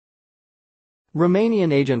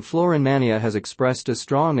Romanian agent Florin Manea has expressed a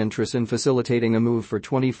strong interest in facilitating a move for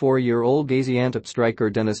 24-year-old Gaziantep striker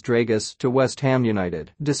Denis Dragus to West Ham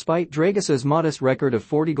United. Despite Dragus's modest record of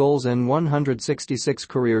 40 goals in 166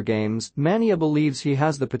 career games, Manea believes he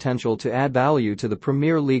has the potential to add value to the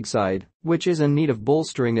Premier League side, which is in need of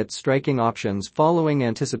bolstering its striking options following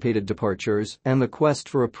anticipated departures and the quest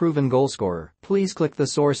for a proven goalscorer. Please click the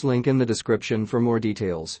source link in the description for more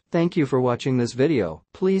details. Thank you for watching this video.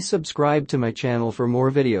 Please subscribe to my channel for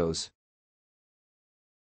more videos.